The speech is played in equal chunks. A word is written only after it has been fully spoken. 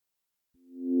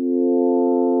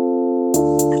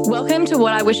Welcome to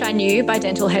What I Wish I Knew by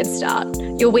Dental Head Start,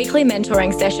 your weekly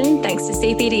mentoring session thanks to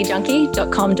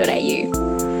cpdjunkie.com.au.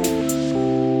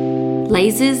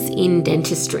 Lasers in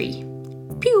dentistry.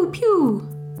 Pew pew.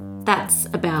 That's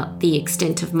about the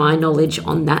extent of my knowledge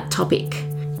on that topic.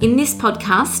 In this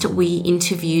podcast, we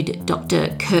interviewed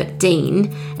Dr. Kurt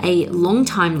Dean, a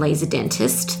long-time laser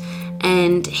dentist,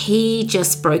 and he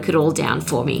just broke it all down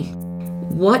for me.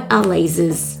 What are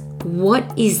lasers?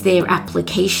 What is their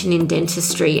application in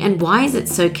dentistry, and why is it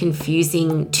so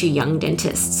confusing to young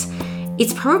dentists?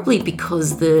 It's probably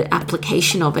because the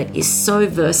application of it is so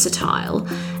versatile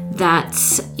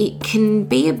that it can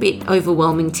be a bit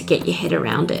overwhelming to get your head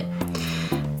around it.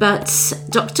 But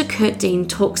Dr. Kurt Dean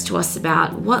talks to us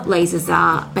about what lasers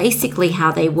are, basically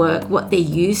how they work, what they're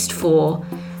used for,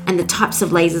 and the types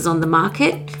of lasers on the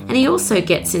market. And he also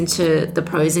gets into the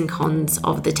pros and cons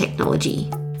of the technology.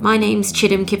 My name's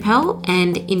Chidam Kippel,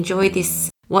 and enjoy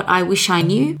this What I Wish I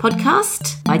Knew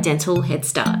podcast by Dental Head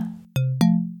Start.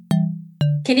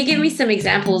 Can you give me some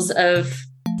examples of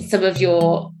some of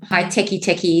your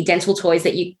high-techy dental toys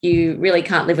that you really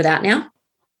can't live without now?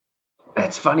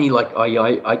 It's funny, like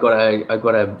I got a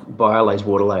BioLase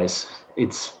water laser.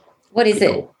 What is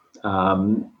it?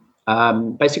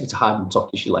 Basically, it's a hard and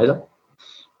soft tissue laser,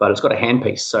 but it's got a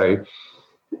handpiece. So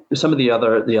some of the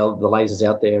lasers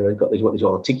out there have got these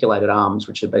articulated arms,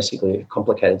 which are basically a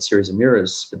complicated series of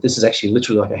mirrors. But this is actually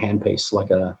literally like a handpiece,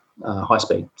 like a high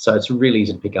speed. So it's really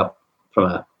easy to pick up from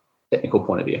a technical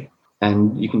point of view,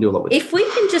 and you can do a lot with it. If we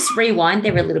can just rewind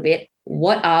there a little bit,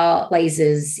 what are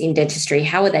lasers in dentistry?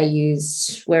 How are they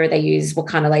used? Where are they used? What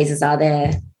kind of lasers are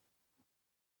there?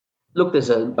 Look, there's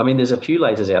a few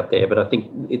lasers out there, but I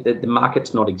think the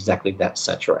market's not exactly that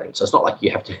saturated. So it's not like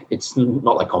it's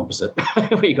not like composite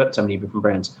where you've got so many different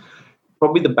brands.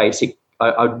 Probably the basic,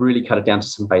 I'd really cut it down to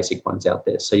some basic ones out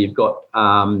there. So you've got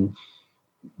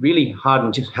really hard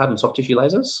and soft tissue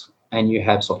lasers, and you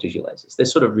have soft tissue lasers. They're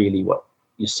sort of really what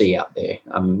you see out there.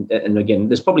 And again,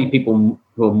 there's probably people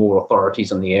who are more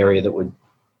authorities on the area that would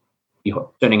be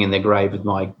turning in their grave with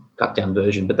my cut down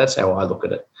version, but that's how I look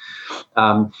at it.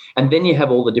 And then you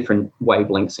have all the different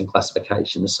wavelengths and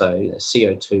classifications, so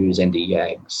CO2s,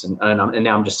 Nd:YAGs, and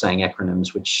now I'm just saying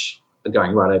acronyms which are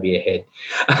going right over your head,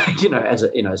 as a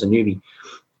newbie.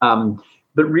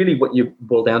 But really, what you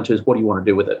boil down to is what do you want to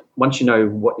do with it. Once you know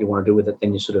what you want to do with it,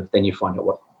 then you find out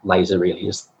what laser really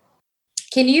is.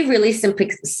 Can you really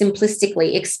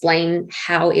simplistically explain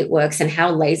how it works and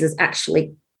how lasers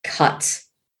actually cut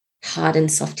hard and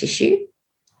soft tissue?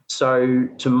 So,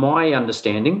 to my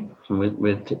understanding,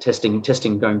 we're testing,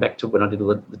 going back to when I did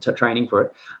the training for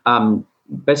it,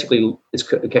 basically it's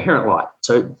coherent light.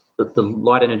 So the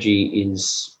light energy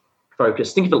is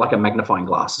focused. Think of it like a magnifying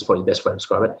glass is probably the best way to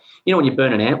describe it. You know when you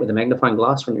burn an ant with a magnifying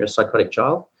glass when you're a psychotic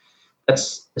child?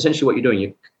 That's essentially what you're doing.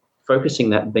 You're focusing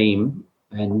that beam,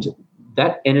 and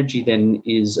that energy then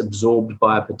is absorbed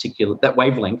by that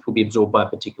wavelength will be absorbed by a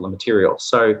particular material.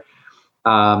 So,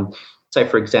 say,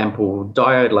 for example,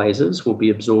 diode lasers will be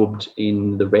absorbed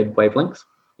in the red wavelength.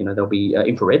 They'll be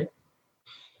infrared.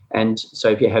 And so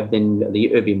if you have then the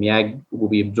erbium YAG will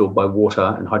be absorbed by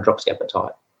water and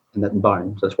hydroxyapatite and that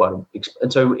bone. So that's why.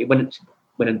 And so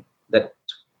that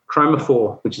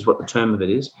chromophore, which is what the term of it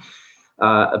is,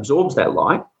 absorbs that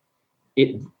light,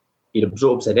 it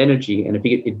absorbs that energy, and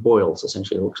it boils,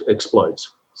 essentially, or explodes.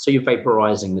 So you're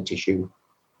vaporizing the tissue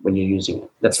when you're using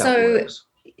it. That's how it works.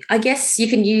 I guess you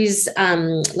can use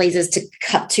lasers to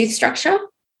cut tooth structure,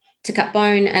 to cut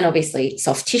bone, and obviously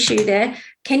soft tissue there.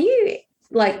 Can you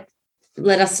let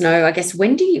us know, I guess,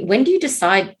 when do you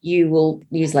decide you will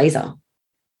use laser?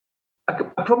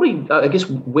 I guess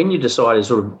when you decide is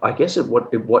sort of, I guess,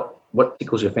 what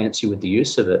tickles your fancy with the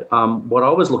use of it. What I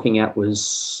was looking at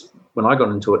was, when I got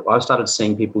into it, I started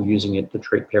seeing people using it to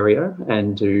treat perio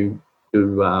and to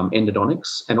do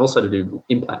endodontics, and also to do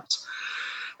implants.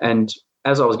 And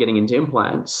as I was getting into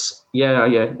implants, I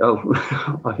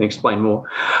can explain more.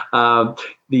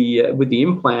 With the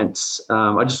implants,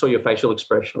 I just saw your facial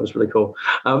expression. It was really cool.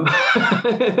 I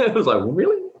was like,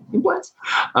 really? Implants?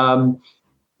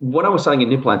 When I was saying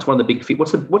in implants, one of the big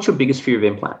fears, what's your biggest fear of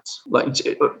implants? Like,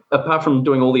 apart from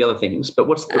doing all the other things, but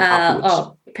what's the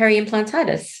afterwards?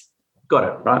 Peri-implantitis. Got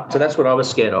it, right? So that's what I was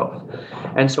scared of.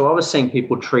 And so I was seeing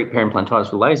people treat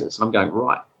peri-implantitis with lasers, and I'm going,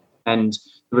 right. And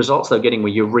the results they're getting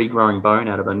where you're regrowing bone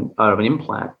out of an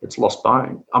implant, it's lost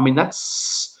bone. I mean, that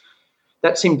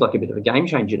seemed like a bit of a game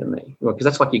changer to me, because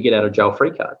that's like you get out of jail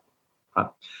free card. Right?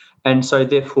 And so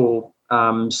therefore,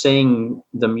 seeing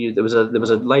them use, there was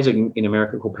a laser in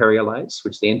America called PerioLase,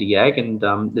 which is the Nd:YAG, and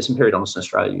there's some periodontists in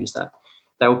Australia who use that.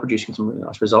 They were producing some really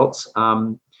nice results.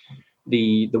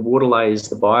 the water lasers,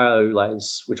 the bio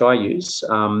lasers, which I use,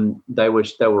 they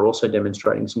were also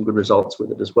demonstrating some good results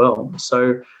with it as well.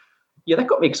 So yeah, that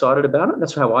got me excited about it.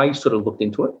 That's how I sort of looked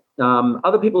into it.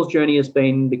 Other people's journey has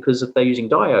been because they're using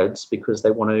diodes, because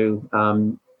they want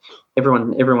to.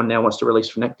 Everyone now wants to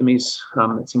release frenectomies.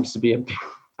 It seems to be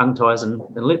tongue ties and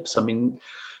lips. I mean,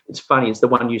 it's funny. It's the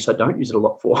one use I don't use it a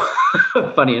lot for.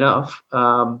 Funny enough,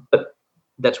 but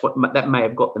that may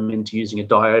have got them into using a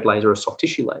diode laser or a soft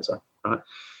tissue laser, right?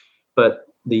 But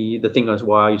the thing is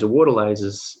why I use a water laser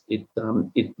is it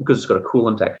because it's got a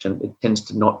coolant action, it tends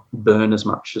to not burn as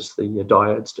much as the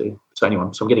diodes do. So anyway,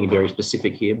 so I'm getting very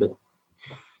specific here, but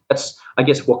that's, I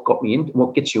guess, what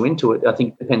gets you into it. I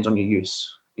think depends on your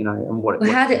use, and what.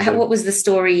 Well, what was the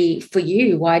story for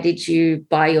you? Why did you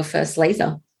buy your first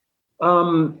laser?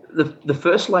 The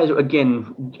first laser,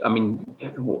 again, I mean,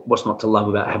 what's not to love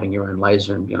about having your own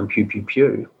laser and going pew pew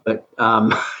pew? But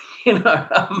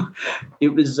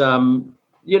it was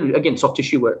again, soft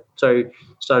tissue work. So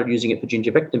started using it for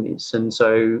gingivectomies, and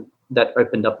so that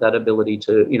opened up that ability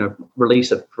to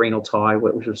release a renal tie,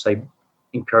 which would say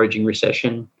encouraging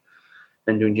recession,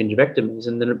 and doing gingivectomies,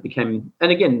 and then it became.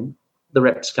 And again, the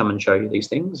reps come and show you these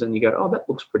things, and you go, oh, that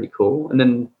looks pretty cool, and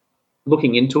then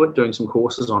looking into it, doing some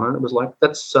courses on it, it was like,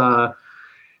 that's the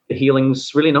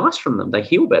healing's really nice from them. They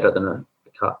heal better than a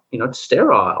cut. It's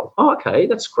sterile. Oh, okay,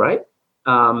 that's great.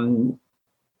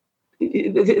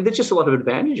 There's just a lot of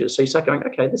advantages. So you start going,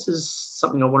 okay, this is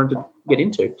something I wanted to get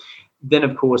into. Then,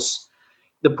 of course,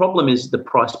 the problem is the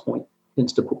price point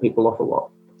tends to put people off a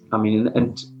lot. I mean,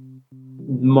 and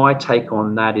my take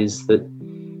on that is that,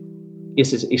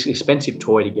 yes, it's an expensive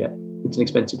toy to get. It's an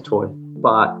expensive toy.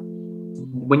 But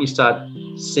when you start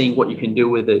seeing what you can do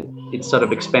with it, it sort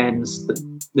of expands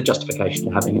the justification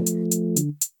of having it.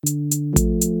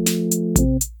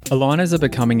 Aligners are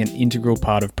becoming an integral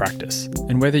part of practice,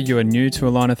 and whether you are new to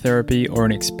aligner therapy or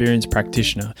an experienced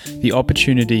practitioner, the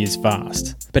opportunity is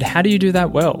vast. But how do you do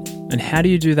that well? And how do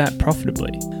you do that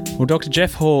profitably? Well, Dr.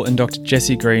 Jeff Hall and Dr.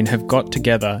 Jessie Green have got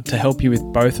together to help you with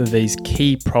both of these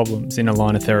key problems in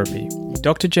aligner therapy.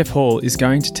 Dr. Jeff Hall is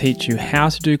going to teach you how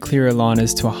to do clear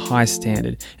aligners to a high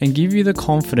standard and give you the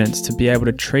confidence to be able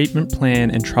to treatment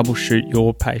plan and troubleshoot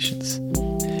your patients.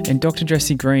 And Dr.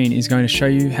 Jessie Green is going to show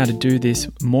you how to do this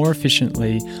more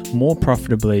efficiently, more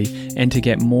profitably, and to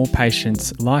get more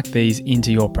patients like these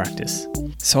into your practice.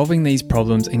 Solving these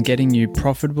problems and getting you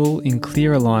profitable in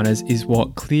clear aligners is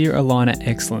what Clear Aligner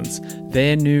Excellence,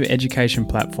 their new education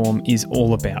platform, is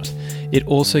all about. It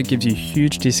also gives you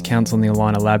huge discounts on the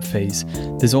aligner lab fees.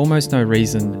 There's almost no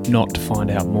reason not to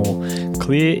find out more.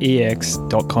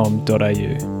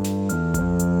 clearex.com.au.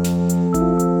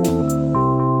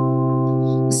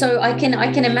 So I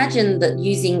can imagine that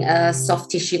using a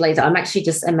soft tissue laser, I'm actually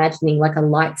just imagining like a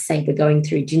lightsaber going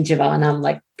through gingiva, and I'm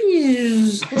like,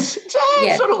 it's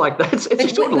sort of like that.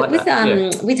 It's sort of like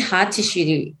that. With hard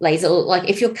tissue laser, like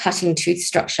if you're cutting tooth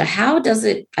structure, how does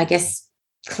it, I guess,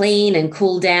 clean and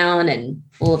cool down and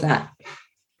all of that?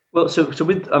 Well, so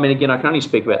with, I mean, again, I can only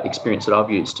speak about the experience that I've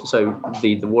used. So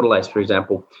the water laser, for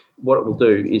example, what it will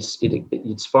do is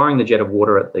it's firing the jet of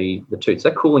water at the tooth. So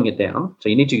that's cooling it down. So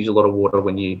you need to use a lot of water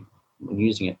when you're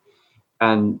using it,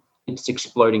 and it's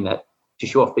exploding that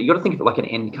tissue off. But you got to think of it like an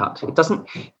end cut. It doesn't.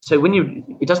 So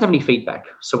it doesn't have any feedback.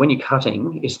 So when you're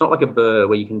cutting, it's not like a burr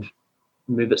where you can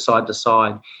move it side to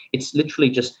side. It's literally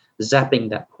just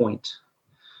zapping that point.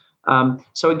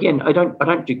 So again, I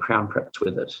don't do crown preps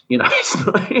with it,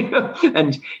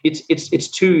 and it's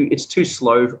too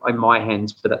slow in my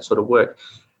hands for that sort of work.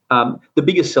 The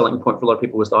biggest selling point for a lot of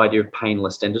people was the idea of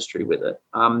painless dentistry with it.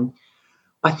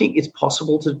 I think it's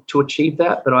possible to achieve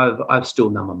that, but I've still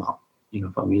numb them up,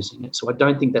 if I'm using it. So I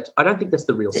don't think that's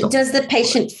the real selling. Does the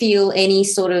patient feel any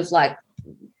sort of like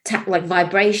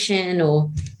vibration or?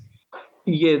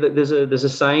 Yeah, there's a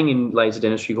saying in laser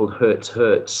dentistry called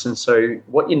hertz. And so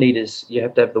what you need is you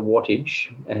have to have the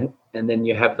wattage and then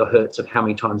you have the hertz of how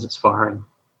many times it's firing.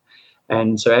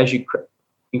 And so as you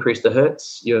increase the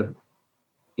hertz, you're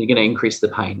going to increase the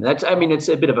pain. It's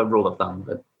a bit of a rule of thumb,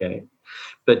 but yeah.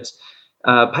 But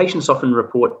patients often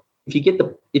report if you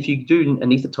do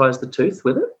anaesthetize the tooth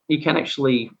with it, you can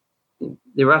actually.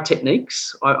 There are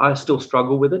techniques. I still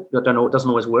struggle with it. I don't know. It doesn't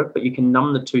always work, but you can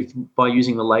numb the tooth by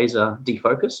using the laser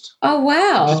defocused. Oh,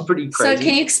 wow. Which is pretty crazy. So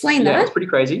can you explain that? Yeah, it's pretty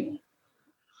crazy.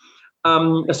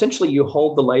 Essentially, you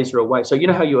hold the laser away. So you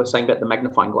know how you were saying about the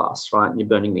magnifying glass, right? And you're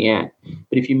burning the ant.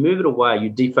 But if you move it away, you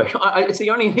defocus. It's the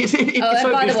only. It's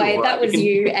so by visual, the way, right? that was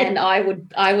you, and I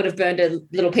would have burned a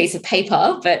little piece of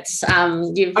paper. But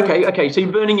you've okay. So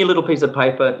you're burning your little piece of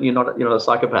paper. You're not a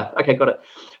psychopath. Okay, got it.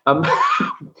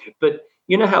 But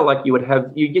You know how like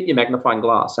you get your magnifying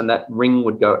glass and that ring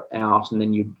would go out and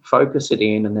then you'd focus it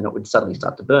in and then it would suddenly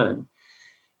start to burn.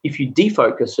 If you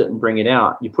defocus it and bring it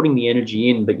out, you're putting the energy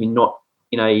in, but you're not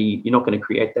going to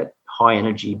create that high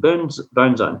energy burn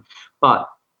zone. But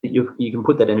you can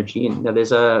put that energy in. Now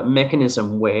there's a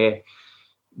mechanism where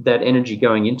that energy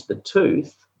going into the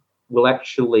tooth will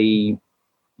actually,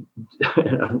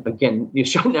 again,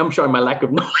 I'm showing my lack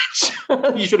of knowledge.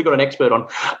 You should have got an expert on.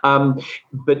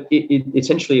 But it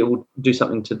essentially it will do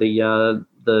something to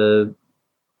the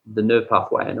nerve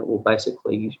pathway, and it will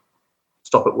basically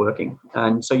stop it working.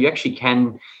 And so you actually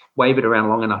can wave it around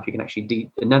long enough. You can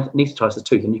actually anesthetize the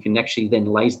tooth, and you can actually then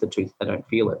laser the tooth. They don't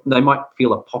feel it. They might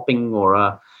feel a popping or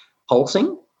a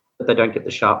pulsing, but they don't get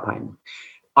the sharp pain.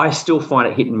 I still find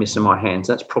it hit and miss in my hands.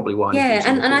 That's probably why. Yeah,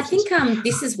 and I think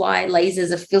this is why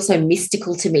lasers feel so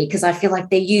mystical to me, because I feel like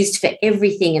they're used for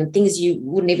everything and things you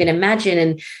wouldn't even imagine.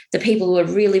 And the people who are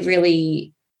really,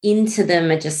 really into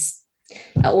them are just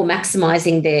or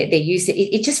maximizing their use.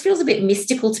 It just feels a bit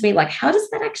mystical to me. Like, how does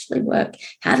that actually work?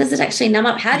 How does it actually numb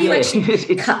up? How do you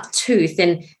actually cut tooth?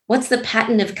 And what's the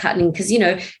pattern of cutting? Because,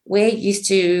 we're used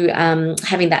to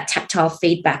having that tactile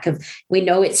feedback of, we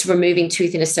know it's removing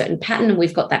tooth in a certain pattern and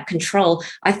we've got that control.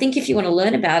 I think if you want to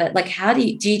learn about it, like, how do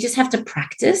you just have to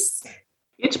practice?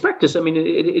 It's practice. I mean,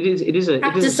 it is a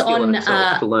skill in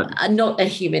itself to learn. Not a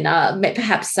human,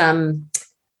 perhaps,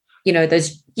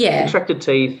 those, extracted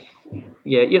teeth.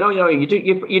 Yeah, you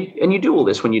do, and you do all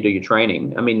this when you do your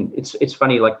training. I mean, it's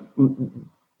funny. Like,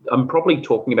 I'm probably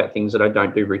talking about things that I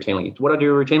don't do routinely. What I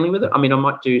do routinely with it, I mean, I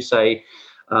might do, say,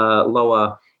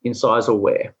 lower incisal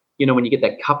wear. When you get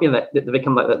that cup, that they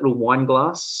become like that little wine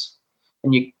glass,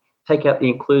 and you take out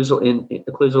the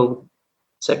occlusal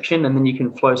section, and then you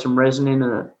can flow some resin in,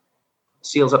 and it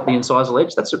seals up the incisal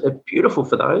edge. That's beautiful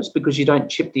for those, because you don't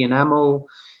chip the enamel.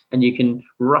 And you can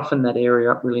roughen that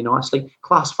area up really nicely.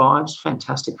 Class 5's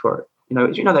fantastic for it.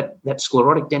 That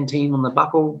sclerotic dentine on the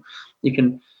buccal, you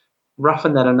can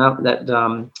roughen that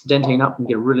dentine up and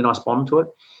get a really nice bond to it.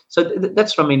 So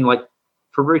that's what I mean. Like,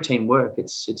 for routine work,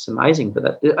 it's amazing for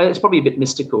that. It's probably a bit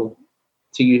mystical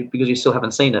to you because you still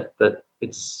haven't seen it, but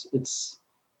it's.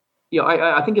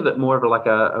 I think of it more of like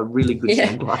a really good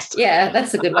sandblaster. Yeah,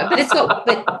 that's a good one.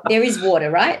 But there is water,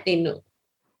 right?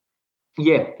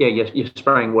 You're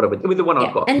spraying water with the one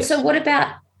I've got. And so what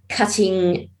about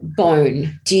cutting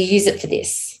bone? Do you use it for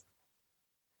this?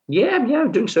 Yeah,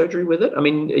 I'm doing surgery with it. I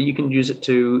mean, you can use it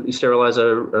to sterilize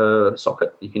a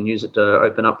socket. You can use it to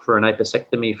open up for an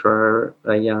apicectomy for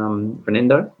an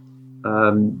endo.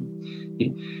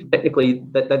 Technically,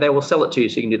 they will sell it to you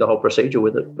so you can do the whole procedure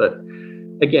with it. But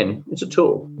again, it's a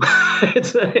tool.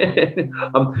 That's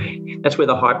where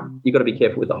the hype, you've got to be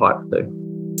careful with the hype too.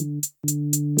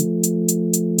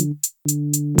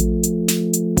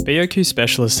 BOQ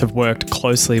specialists have worked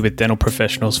closely with dental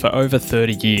professionals for over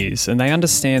 30 years, and they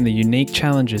understand the unique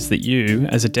challenges that you,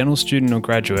 as a dental student or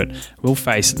graduate, will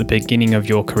face at the beginning of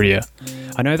your career.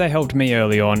 I know they helped me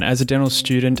early on as a dental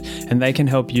student, and they can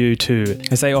help you too,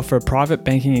 as they offer a private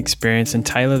banking experience and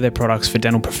tailor their products for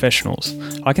dental professionals.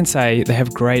 I can say they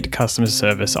have great customer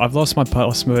service. I've lost my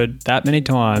password that many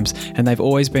times, and they've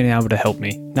always been able to help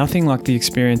me. Nothing like the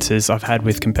experiences I've had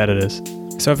with competitors.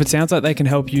 So if it sounds like they can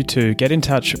help you too, get in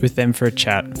touch with them for a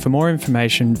chat. For more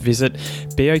information, visit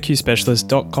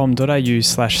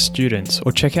boqspecialist.com.au/students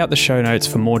or check out the show notes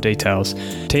for more details.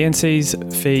 TNCs,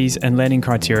 fees and lending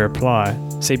criteria apply.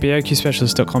 See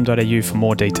boqspecialist.com.au for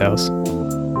more details.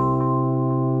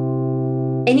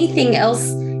 Anything else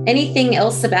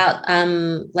about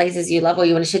lasers you love or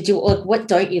you want to share? Or what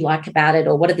don't you like about it,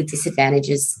 or what are the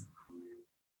disadvantages?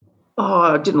 Oh,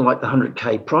 I didn't like the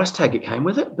 100K price tag it came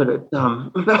with it, but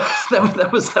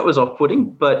that was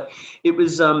off-putting. But it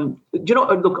was, look,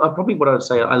 what I would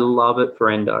say, I love it for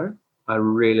endo. I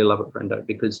really love it for endo,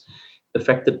 because the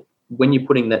fact that when you're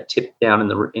putting that tip down in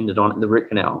the root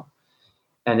canal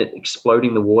and it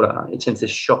exploding the water, it sends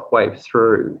this shock wave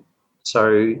through.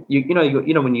 So you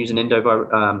know when you use an endo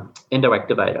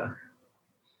activator,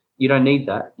 you don't need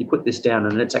that. You put this down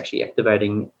and it's actually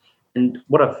activating. And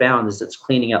what I've found is it's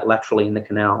cleaning out laterally in the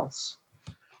canals.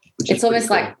 It's almost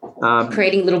like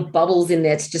creating little bubbles in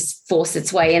there to just force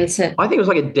its way into. I think it was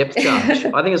like a depth charge.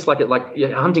 I think it's like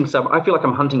hunting I feel like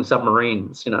I'm hunting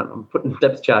submarines. I'm putting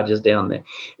depth charges down there.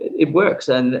 It works,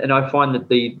 and I find that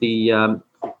the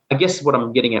I guess what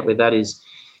I'm getting at with that is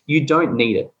you don't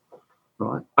need it,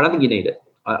 right? I don't think you need it,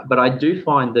 but I do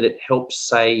find that it helps.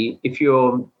 Say if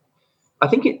you're, I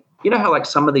think it. You know how like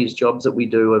some of these jobs that we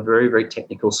do are very, very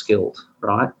technical skilled,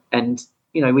 right? And,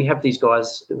 we have these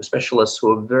guys, specialists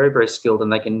who are very, very skilled,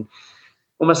 and they can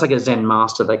almost like a Zen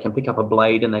master. They can pick up a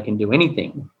blade and they can do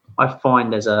anything. I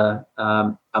find as a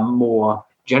more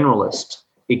generalist,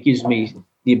 it gives me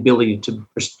the ability to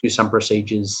do some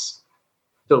procedures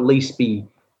to at least be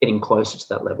getting closer to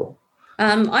that level.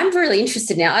 I'm really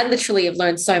interested now. I literally have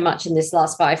learned so much in this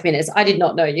last 5 minutes. I did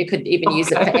not know you could even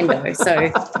use it for endo.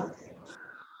 So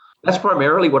that's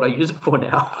primarily what I use it for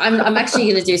now. I'm actually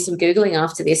going to do some Googling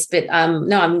after this, but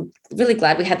no, I'm really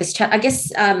glad we had this chat. I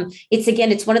guess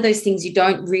it's one of those things you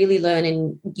don't really learn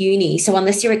in uni. So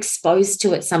unless you're exposed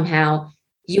to it somehow,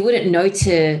 you wouldn't know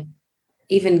to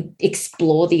even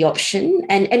explore the option.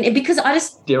 And because I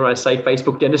just... Dare I say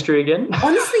Facebook dentistry again?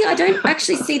 Honestly, I don't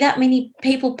actually see that many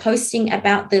people posting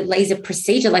about the laser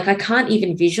procedure. Like I can't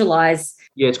even visualize.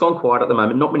 Yeah, it's gone quiet at the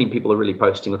moment. Not many people are really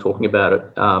posting or talking about it.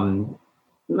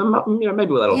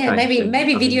 Maybe that'll change.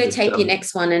 Maybe videotape your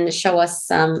next one and show us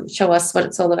what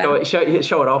it's all about. Show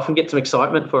it off and get some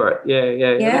excitement for it.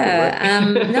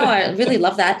 Yeah. No, I really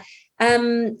love that.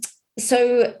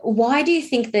 So why do you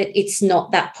think that it's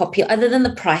not that popular, other than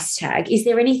the price tag? Is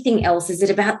there anything else? Is it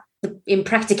about the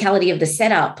impracticality of the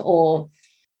setup, or?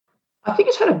 I think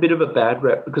it's had a bit of a bad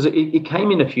rep because it came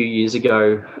in a few years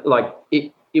ago. Like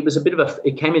it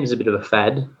came in as a bit of a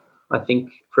fad, I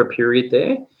think, for a period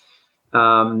there.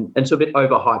 And so a bit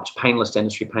overhyped, painless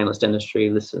dentistry,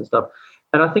 this and stuff.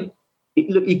 And I think,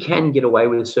 you can get away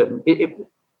with certain...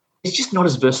 It's just not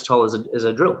as versatile as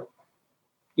a drill.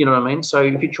 You know what I mean? So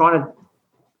if you're trying to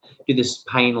do this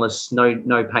painless,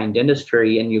 no pain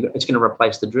dentistry and it's going to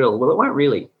replace the drill, well, it won't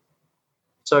really.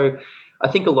 So I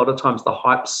think a lot of times the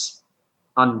hype's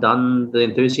undone the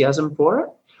enthusiasm for it.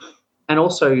 And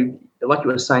also, like you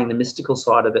were saying, the mystical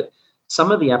side of it,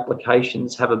 some of the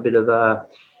applications have a bit of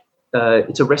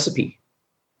it's a recipe,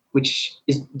 which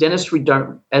is dentistry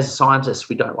as scientists,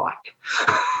 we don't like.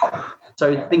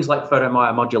 So things like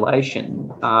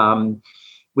photomyomodulation,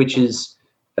 which is,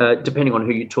 depending on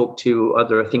who you talk to,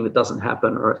 either a thing that doesn't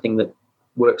happen or a thing that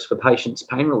works for patients'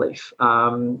 pain relief.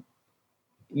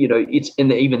 It's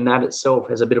even that itself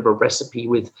has a bit of a recipe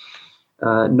with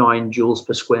 9 joules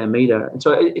per square meter. And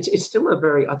so it's still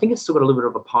I think it's still got a little bit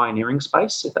of a pioneering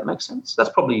space, if that makes sense. That's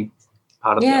probably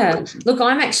part of the reason. Look,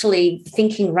 I'm actually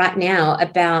thinking right now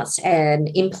about an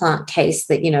implant case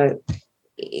that,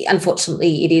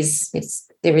 unfortunately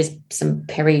there is some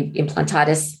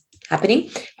peri-implantitis happening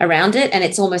around it. And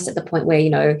it's almost at the point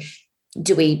where,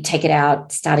 do we take it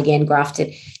out, start again, graft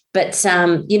it? But,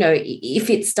 if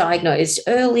it's diagnosed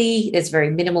early, there's very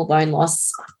minimal bone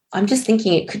loss. I'm just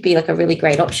thinking it could be like a really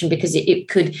great option because it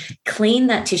could clean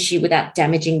that tissue without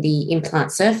damaging the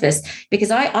implant surface. Because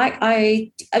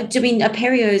I mean, a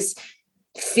perio's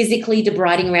physically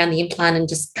debriding around the implant and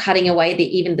just cutting away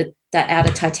that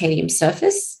outer titanium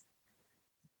surface.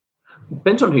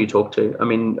 Depends on who you talk to. I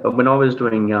mean, when I was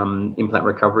doing implant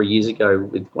recovery years ago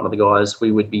with one of the guys,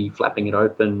 we would be flapping it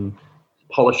open,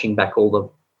 polishing back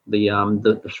all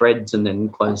the threads and then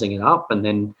closing it up. And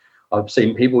then I've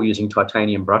seen people using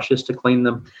titanium brushes to clean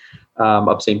them.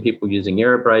 I've seen people using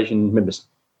air abrasion, remember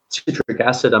citric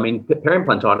acid. I mean,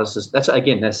 peri-implantitis that's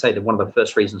one of the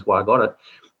first reasons why I got it.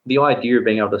 The idea of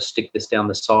being able to stick this down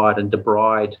the side and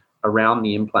debride around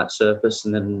the implant surface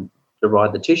and then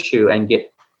debride the tissue and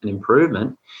get an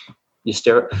improvement, you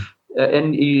stare at,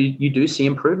 and you do see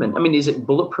improvement. I mean, is it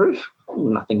bulletproof?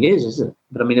 Nothing is it?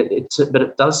 But I mean, but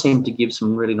it does seem to give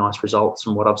some really nice results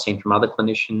from what I've seen from other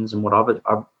clinicians and what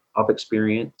I've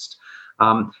experienced.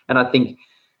 And I think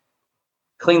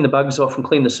clean the bugs off and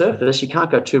clean the surface. You can't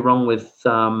go too wrong with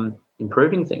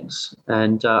improving things.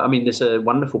 And I mean, there's a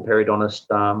wonderful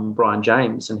periodontist, Brian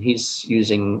James, and he's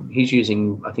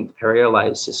using I think the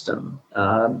Periolase system,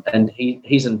 and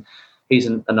he's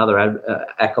another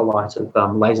acolyte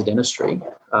of laser dentistry.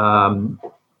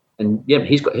 And yeah,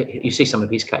 you see some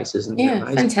of his cases. And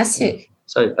fantastic.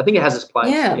 So I think it has its place.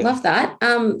 Yeah, love that.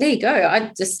 There you go.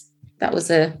 That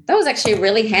was actually a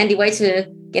really handy way to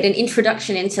get an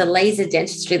introduction into laser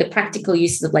dentistry, the practical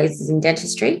uses of lasers in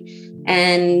dentistry,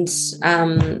 and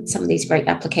some of these great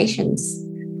applications.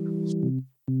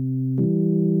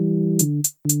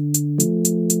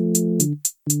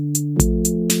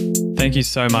 Thank you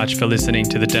so much for listening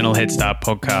to the Dental Head Start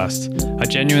podcast. I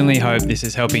genuinely hope this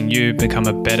is helping you become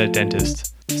a better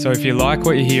dentist. So if you like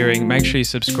what you're hearing, make sure you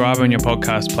subscribe on your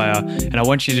podcast player, and I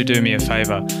want you to do me a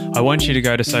favour. I want you to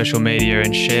go to social media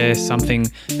and share something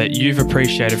that you've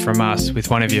appreciated from us with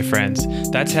one of your friends.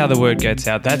 That's how the word gets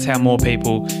out. That's how more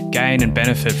people gain and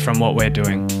benefit from what we're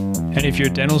doing. And if you're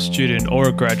a dental student or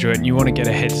a graduate and you want to get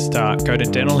a head start, go to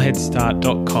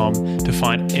dentalheadstart.com to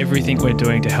find everything we're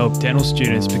doing to help dental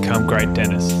students become great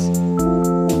dentists.